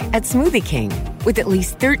back at Smoothie King with at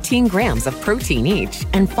least 13 grams of protein each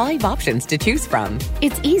and 5 options to choose from.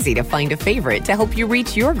 It's easy to find a favorite to help you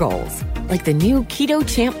reach your goals, like the new Keto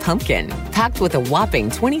Champ Pumpkin, packed with a whopping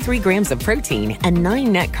 23 grams of protein and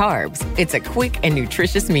 9 net carbs. It's a quick and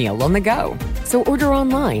nutritious meal on the go. So order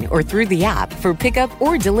online or through the app for pickup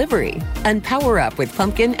or delivery. And power up with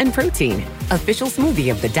pumpkin and protein. Official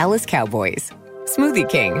smoothie of the Dallas Cowboys. Smoothie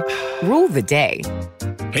King. Rule the day.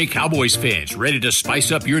 Hey, Cowboys fans, ready to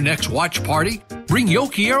spice up your next watch party? Bring Yo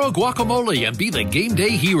Quiero guacamole and be the game day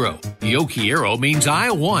hero. Yo Quiero means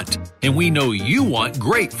I want, and we know you want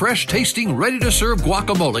great, fresh-tasting, ready-to-serve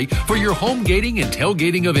guacamole for your home gating and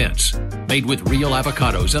tailgating events. Made with real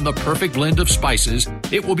avocados and the perfect blend of spices,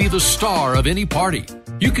 it will be the star of any party.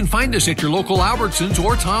 You can find us at your local Albertsons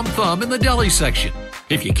or Tom Thumb in the deli section.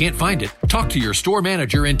 If you can't find it, talk to your store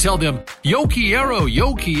manager and tell them, Yo Quiero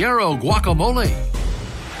guacamole.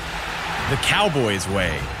 The Cowboys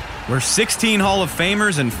way, where 16 Hall of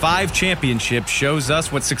Famers and 5 championships shows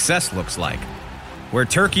us what success looks like. Where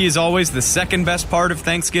turkey is always the second best part of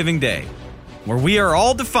Thanksgiving Day. Where we are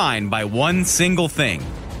all defined by one single thing,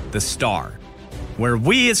 the star. Where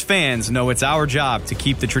we as fans know it's our job to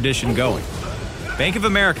keep the tradition going. Bank of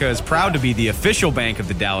America is proud to be the official bank of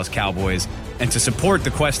the Dallas Cowboys and to support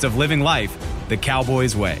the quest of living life the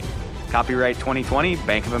Cowboys way. Copyright 2020,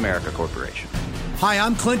 Bank of America Corporation. Hi,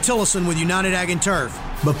 I'm Clint Tillison with United Ag and Turf.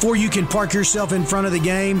 Before you can park yourself in front of the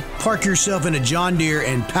game, park yourself in a John Deere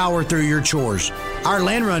and power through your chores. Our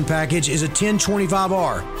Land Run package is a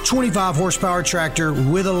 1025R, 25 horsepower tractor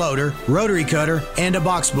with a loader, rotary cutter, and a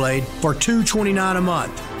box blade for $229 a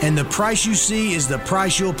month. And the price you see is the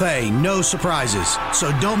price you'll pay. No surprises.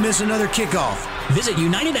 So don't miss another kickoff. Visit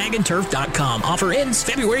UnitedAgAndTurf.com. Offer ends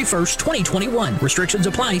February 1st, 2021. Restrictions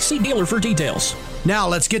apply. See dealer for details. Now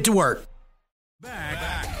let's get to work.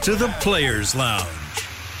 Back to the Players Lounge.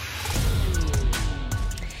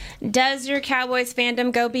 Does your Cowboys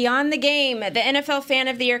fandom go beyond the game? The NFL Fan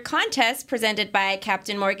of the Year contest presented by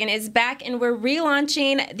Captain Morgan is back, and we're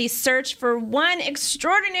relaunching the search for one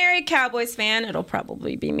extraordinary Cowboys fan, it'll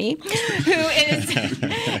probably be me, who is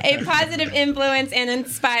a positive influence and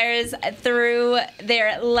inspires through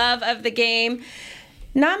their love of the game.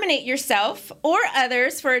 Nominate yourself or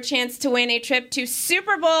others for a chance to win a trip to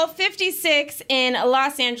Super Bowl 56 in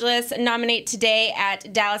Los Angeles. Nominate today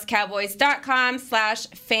at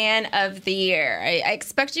DallasCowboys.com/fan of the year. I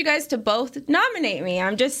expect you guys to both nominate me.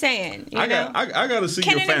 I'm just saying. I got to see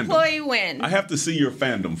your fandom. Can an employee win? I have to see your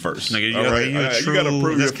fandom first. You got to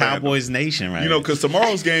prove this Cowboys Nation, right? Because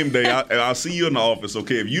tomorrow's game day, I'll see you in the office.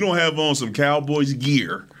 Okay, if you don't have on some Cowboys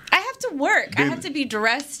gear, I have to work. I have to be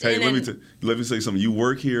dressed. Hey, let me say something. You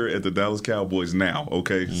work here at the Dallas Cowboys now,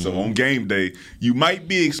 okay? Mm-hmm. So on game day, you might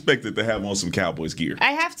be expected to have on some Cowboys gear.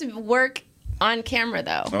 I have to work on camera,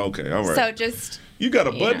 though. Okay, all right. So just... You got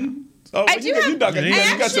a button? Oh, I do you got your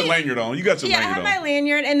lanyard on. You got your lanyard on. Yeah, I have my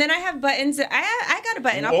lanyard, and then I have buttons. I got a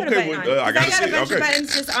button. I'll put a button on. I got a bunch of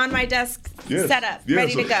buttons just on my desk set up,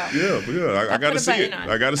 ready to go. Yeah. I got to see it.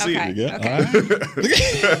 I got to see it. Okay.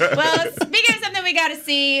 Well, speaking of something we got to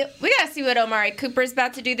see what Amari Cooper is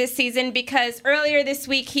about to do this season, because earlier this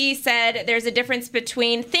week he said there's a difference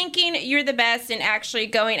between thinking you're the best and actually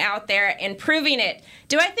going out there and proving it.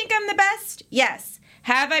 Do I think I'm the best? Yes.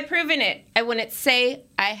 Have I proven it? I wouldn't say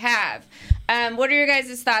I have. What are your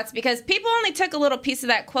guys' thoughts? Because people only took a little piece of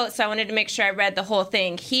that quote, so I wanted to make sure I read the whole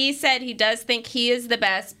thing. He said he does think he is the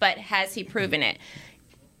best, but has he proven it?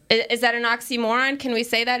 Is that an oxymoron? Can we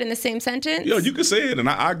say that in the same sentence? Yeah, you can say it, and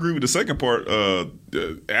I agree with the second part.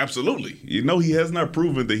 Absolutely. He has not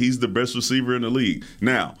proven that he's the best receiver in the league.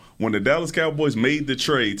 Now, when the Dallas Cowboys made the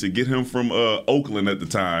trade to get him from Oakland at the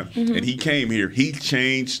time, and he came here, he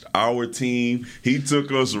changed our team. He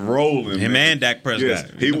took us rolling. Him and Dak Prescott.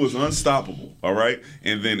 Yes, he was unstoppable, all right?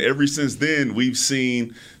 And then ever since then, we've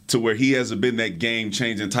seen to where he hasn't been that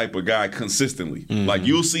game-changing type of guy consistently. Mm-hmm. Like,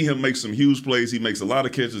 you'll see him make some huge plays. He makes a lot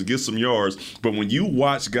of catches, gets some yards. But when you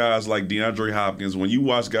watch guys like DeAndre Hopkins, when you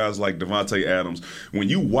watch guys like Devontae Adams, when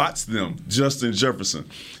you watch them, Justin Jefferson,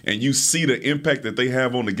 and you see the impact that they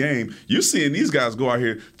have on the game, you're seeing these guys go out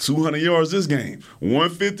here 200 yards this game,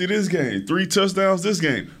 150 this game, 3 touchdowns this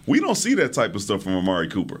game. We don't see that type of stuff from Amari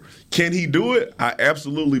Cooper. Can he do it? I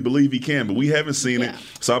absolutely believe he can, but we haven't seen it.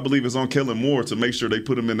 So I believe it's on Kellen Moore to make sure they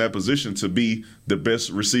put him in that position to be the best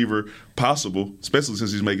receiver possible, especially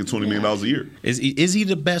since he's making $20 million a year. Is he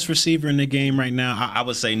the best receiver in the game right now? I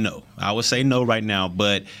would say no. I would say no right now,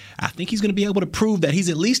 but I think he's going to be able to prove that he's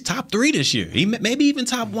at least top 3 this year. He maybe even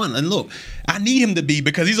top 1. And look, I need him to be,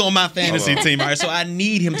 because he's on my fantasy team, all right? So I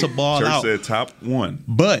need him to ball out. Church said top 1.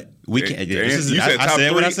 But we can't. I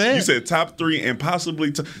said what I said. You said top 3 and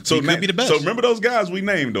possibly. So he could be the best. So remember those guys we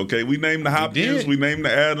named, okay? We named the Hopkins, we named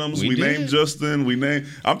the Adams, we named Justin,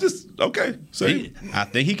 I'm just okay. I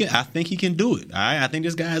think he can. I think he can do it. All right? I think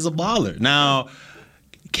this guy is a baller. Now,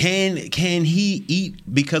 can he eat?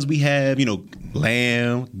 Because we have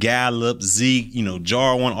Lamb, Gallup, Zeke,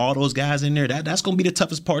 Jarwin, all those guys in there. That's going to be the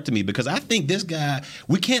toughest part to me, because I think this guy,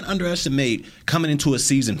 we can't underestimate coming into a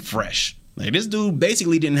season fresh. Like, this dude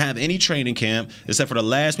basically didn't have any training camp except for the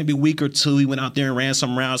last maybe week or two. He went out there and ran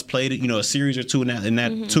some rounds, played a series or two in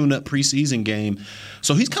that tune-up preseason game.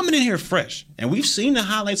 So he's coming in here fresh. And we've seen the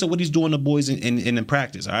highlights of what he's doing to boys in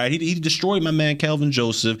practice. All right, he destroyed my man Kelvin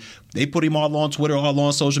Joseph. They put him all on Twitter, all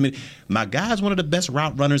on social media. My guy's one of the best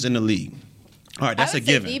route runners in the league. All right, that's a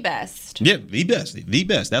given. The best. Yeah, the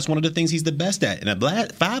best. That's one of the things he's the best at. And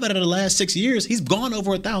 5 out of the last 6 years, he's gone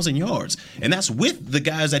over 1,000 yards. And that's with the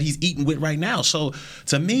guys that he's eating with right now. So,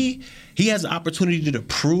 to me, he has the opportunity to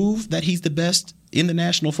prove that he's the best in the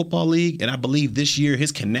National Football League. And I believe this year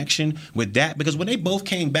his connection with Dak, because when they both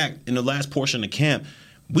came back in the last portion of camp,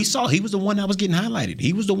 we saw he was the one that was getting highlighted.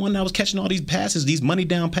 He was the one that was catching all these passes, these money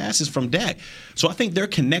down passes from Dak. So I think their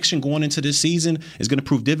connection going into this season is going to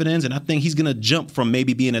prove dividends, and I think he's going to jump from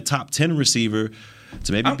maybe being a top 10 receiver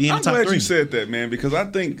to maybe being a top 3. I'm glad you said that, man, because I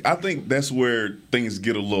think that's where things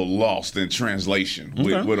get a little lost in translation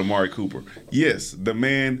with Amari Cooper. Yes, the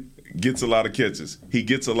man gets a lot of catches. He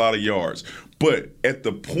gets a lot of yards. But at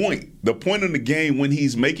the point in the game when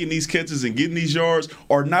he's making these catches and getting these yards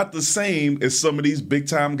are not the same as some of these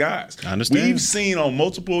big-time guys. I understand. We've seen on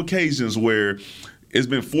multiple occasions where it's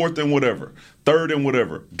been 4th and whatever, 3rd and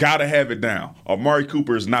whatever, got to have it down. Amari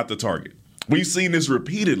Cooper is not the target. We've seen this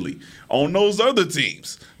repeatedly on those other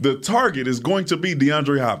teams. The target is going to be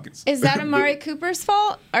DeAndre Hopkins. Is that Amari Cooper's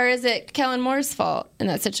fault, or is it Kellen Moore's fault in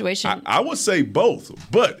that situation? I would say both.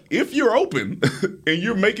 But if you're open and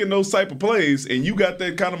you're making those type of plays and you got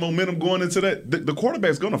that kind of momentum going into that, the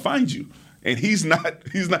quarterback's going to find you. And he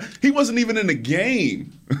wasn't even in the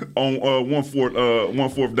game on one fourth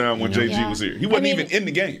down when JG was here. He wasn't even in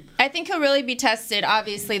the game. I think he'll really be tested,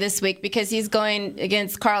 obviously, this week because he's going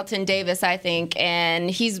against Carlton Davis, I think, and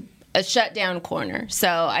he's a shutdown corner. So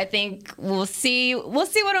I think we'll see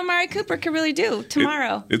what Amari Cooper can really do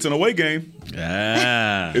tomorrow. It's an away game.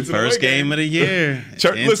 It's first game of the year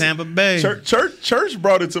in Tampa Bay. Church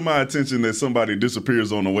brought it to my attention that somebody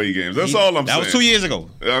disappears on away games. That's all I'm saying. That was 2 years ago.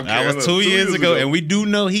 Okay, that was 2 years ago, and we do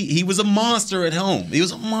know he was a monster at home. He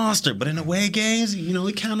was a monster, but in away games, he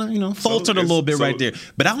kind of faltered a little bit right there.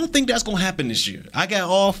 But I don't think that's going to happen this year. I got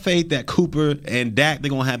all faith that Cooper and Dak, they're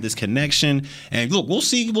going to have this connection. And look, we'll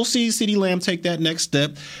see CeeDee Lamb take that next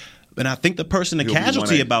step. And I think the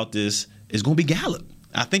casualty about this is going to be Gallup.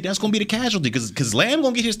 I think that's going to be the casualty because Lamb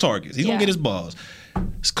going to get his targets. He's going to get his balls.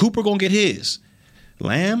 Cooper going to get his.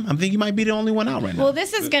 Lamb, I think he might be the only one out right now. Well,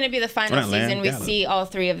 this is going to be the final season we see all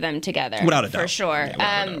three of them together. Without a doubt. For sure.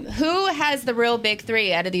 Yeah, who has the real big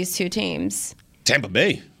three out of these two teams? Tampa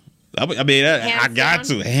Bay. I got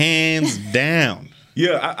to. Hands down.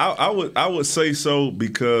 Yeah, I would say so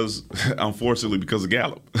because, unfortunately, because of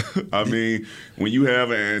Gallup. I mean, when you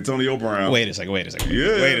have Antonio Brown. Wait a second.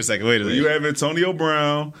 Yeah. Wait a second. You have Antonio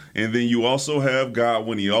Brown, and then you also have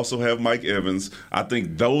Godwin. You also have Mike Evans. I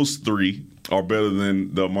think those three are better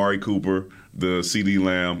than the Amari Cooper, the CeeDee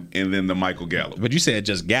Lamb, and then the Michael Gallup. But you said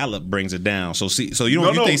just Gallup brings it down. So you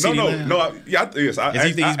don't think CeeDee Lamb? No.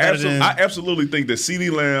 I absolutely think that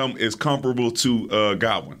CeeDee Lamb is comparable to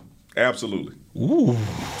Godwin. Absolutely. Ooh.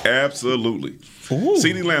 Absolutely. Ooh.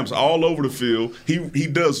 CeeDee Lamb's all over the field. He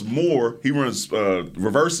does more. He runs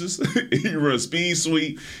reverses. He runs speed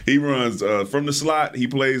sweep. He runs from the slot. He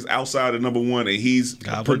plays outside of number one, and he's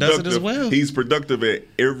productive. Does it as well. He's productive at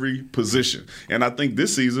every position. And I think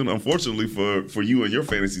this season, unfortunately for you and your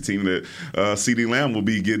fantasy team, that CeeDee Lamb will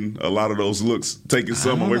be getting a lot of those looks, taking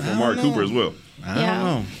some away from Amari Cooper as well. I don't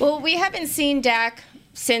know. Well, we haven't seen Dak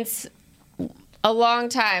since a long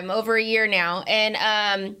time, over a year now. And,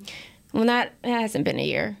 it hasn't been a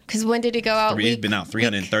year. Because when did he go out? He's been out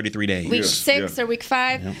 333 days. Week 6 or week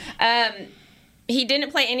 5. Yeah. He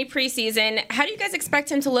didn't play any preseason. How do you guys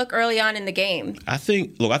expect him to look early on in the game? I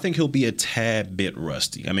think he'll be a tad bit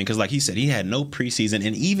rusty. I mean, because like he said, he had no preseason.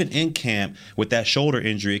 And even in camp with that shoulder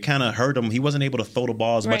injury, it kind of hurt him. He wasn't able to throw the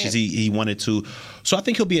ball as much as he wanted to. So I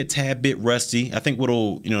think he'll be a tad bit rusty. I think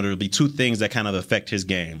there'll be two things that kind of affect his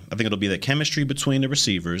game. I think it'll be the chemistry between the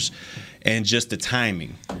receivers and just the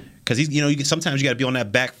timing. Because sometimes you got to be on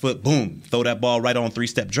that back foot, boom, throw that ball right on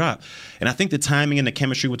 3-step drop. And I think the timing and the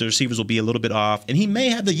chemistry with the receivers will be a little bit off. And he may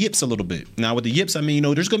have the yips a little bit. Now with the yips, I mean,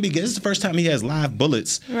 there's going to be this is the first time he has live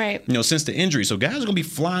bullets, right? Since the injury. So guys are going to be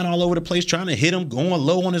flying all over the place trying to hit him, going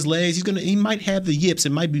low on his legs. He might have the yips.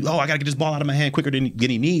 It might be, I got to get this ball out of my hand quicker than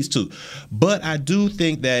he needs to. But I do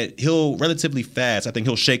think that he'll relatively fast. I think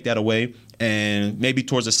he'll shake that away. And maybe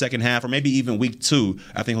towards the second half or maybe even week 2,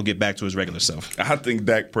 I think he'll get back to his regular self. I think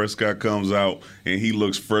Dak Prescott comes out and he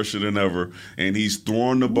looks fresher than ever. And he's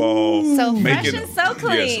throwing the ball. So fresh and so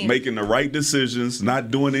clean. Yes, making the right decisions, not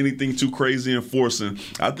doing anything too crazy and forcing.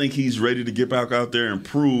 I think he's ready to get back out there and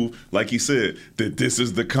prove, like he said, that this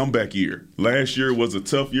is the comeback year. Last year was a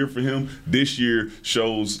tough year for him. This year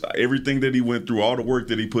shows everything that he went through, all the work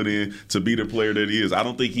that he put in to be the player that he is. I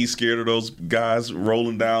don't think he's scared of those guys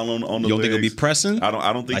rolling down on the legs. He'll be pressing. I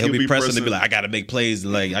don't think he'll be pressing to be like, I got to make plays.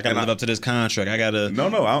 Like I got to live up to this contract. I got to. No.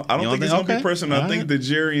 I don't think he's going to be pressing. I think that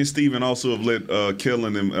Jerry and Steven also have let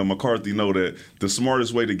Kellen and McCarthy know that the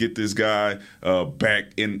smartest way to get this guy back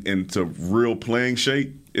into real playing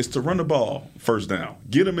shape is to run the ball first down.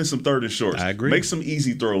 Get him in some third and shorts. I agree. Make some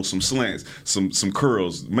easy throws, some slants, some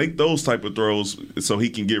curls. Make those type of throws so he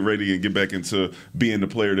can get ready and get back into being the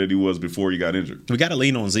player that he was before he got injured. We got to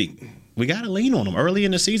lean on Zeke. We got to lean on him. Early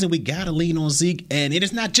in the season, we got to lean on Zeke. And it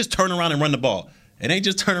is not just turn around and run the ball. It ain't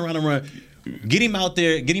just turn around and run. Get him out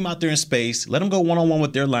there in space. Let him go one-on-one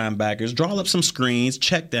with their linebackers. Draw up some screens,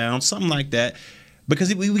 check down, something like that.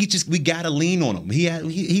 Because we got to lean on him.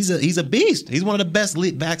 He's a beast. He's one of the best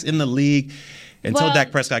backs in the league. Until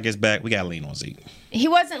Dak Prescott gets back, we got to lean on Zeke. He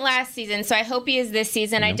wasn't last season, so I hope he is this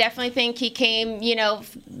season. I definitely think he came,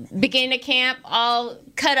 beginning of camp, all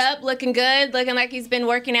cut up, looking good, looking like he's been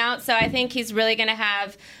working out. So I think he's really going to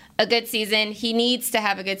have a good season. He needs to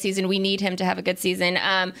have a good season. We need him to have a good season.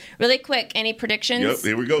 Really quick, any predictions? Yep,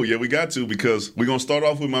 here we go. Yeah, we got to, because we're going to start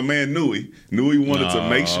off with my man Nui. Nui wanted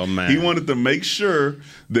to make sure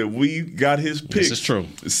that we got his picks. This is true.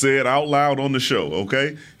 Said out loud on the show,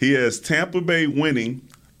 okay? He has Tampa Bay winning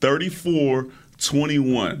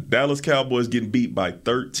 34-21. Dallas Cowboys getting beat by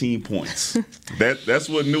 13 points. That's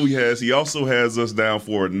what Nui has. He also has us down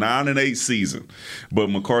for a 9-8 season,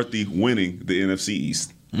 but McCarthy winning the NFC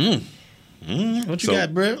East. What you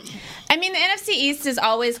got, Britt? I mean, the NFC East is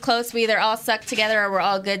always close. We either all suck together or we're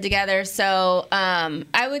all good together. So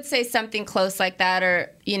I would say something close like that, or,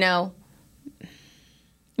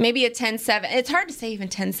 maybe a 10-7. It's hard to say even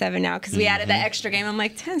 10-7 now because we added that extra game. I'm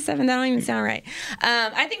like, 10-7, that don't even sound right.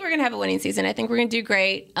 I think we're going to have a winning season. I think we're going to do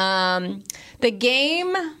great. The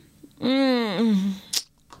game,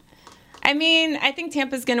 I think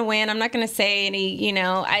Tampa's going to win. I'm not going to say any,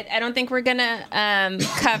 I don't think we're going to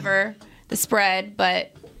cover the spread,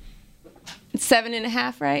 but it's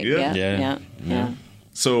 7.5, right? Yeah.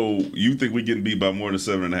 So you think we're getting beat by more than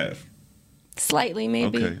 7.5? Slightly,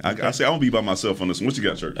 maybe. Okay. I say I won't be by myself on this one. What you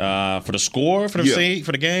got, Church? For the score, for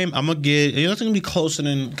the game, I'm going to get, it's going to be closer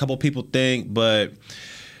than a couple people think, but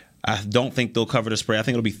I don't think they'll cover the spread. I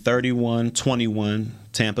think it'll be 31-21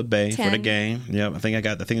 Tampa Bay 10. For the game. Yeah, I think I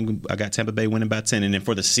got Tampa Bay winning by 10. And then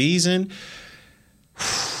for the season,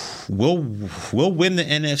 we'll win the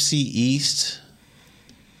NFC East.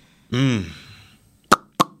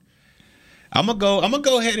 I'm gonna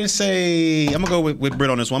go ahead and say I'm gonna go with Britt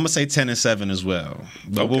on this one. I'm gonna say 10-7 as well.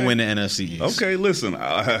 But we'll win the NFC East. Okay, listen.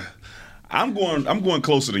 I'm going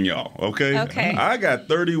closer than y'all, okay? Okay. I got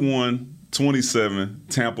 31-27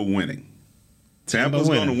 Tampa winning. Tampa's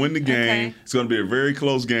going to win the game. Okay. It's going to be a very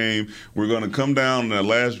close game. We're going to come down in the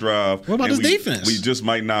last drive. What about his defense? We just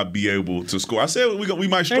might not be able to score. I said we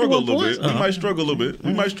might struggle a little bit. We might struggle a little bit.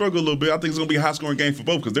 We might struggle a little bit. I think it's going to be a high-scoring game for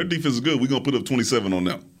both because their defense is good. We're going to put up 27 on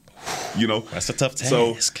them. That's a tough task.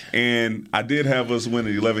 So, and I did have us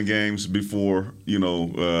winning 11 games before,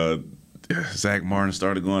 Zach Martin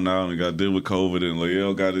started going out and got to deal with COVID, and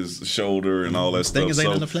Lael got his shoulder and all that stuff.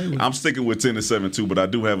 So I'm sticking with 10-7 too, but I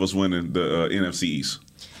do have us winning the NFC East.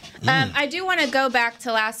 I do want to go back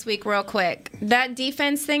to last week real quick. That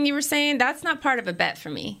defense thing you were saying, that's not part of a bet for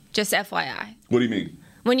me. Just FYI. What do you mean?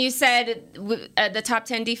 When you said the top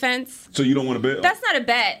 10 defense. So you don't want to bet? That's not a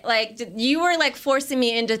bet. Like, you were like forcing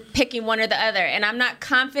me into picking one or the other, and I'm not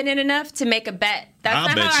confident enough to make a bet.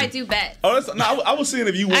 That's not how I do bets. I was seeing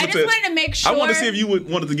if you wanted to. I just wanted to make sure. I want to see if you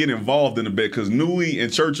wanted to get involved in the bet because Nui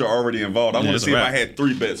and Church are already involved. I want to see if I had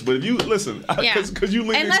 3 bets. But if you listen, because you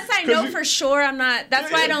lean unless I know for sure I'm not.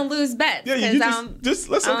 That's why I don't lose bets. Yeah, you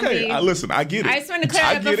just okay. Listen, I get it. I just want to clear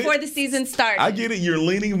it up before the season starts. I get it. You're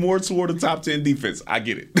leaning more toward the top 10 defense. I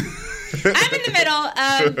get it. I'm in the middle.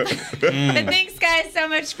 But thanks, guys, so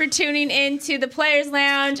much for tuning in to the Players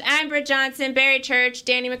Lounge. I'm Britt Johnson, Barry Church,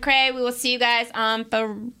 Danny McCray. We will see you guys on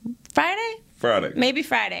Friday? Maybe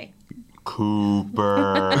Friday.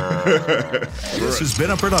 Cooper. This has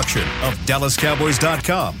been a production of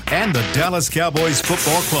DallasCowboys.com and the Dallas Cowboys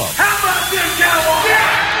Football Club. How about this, Cowboys?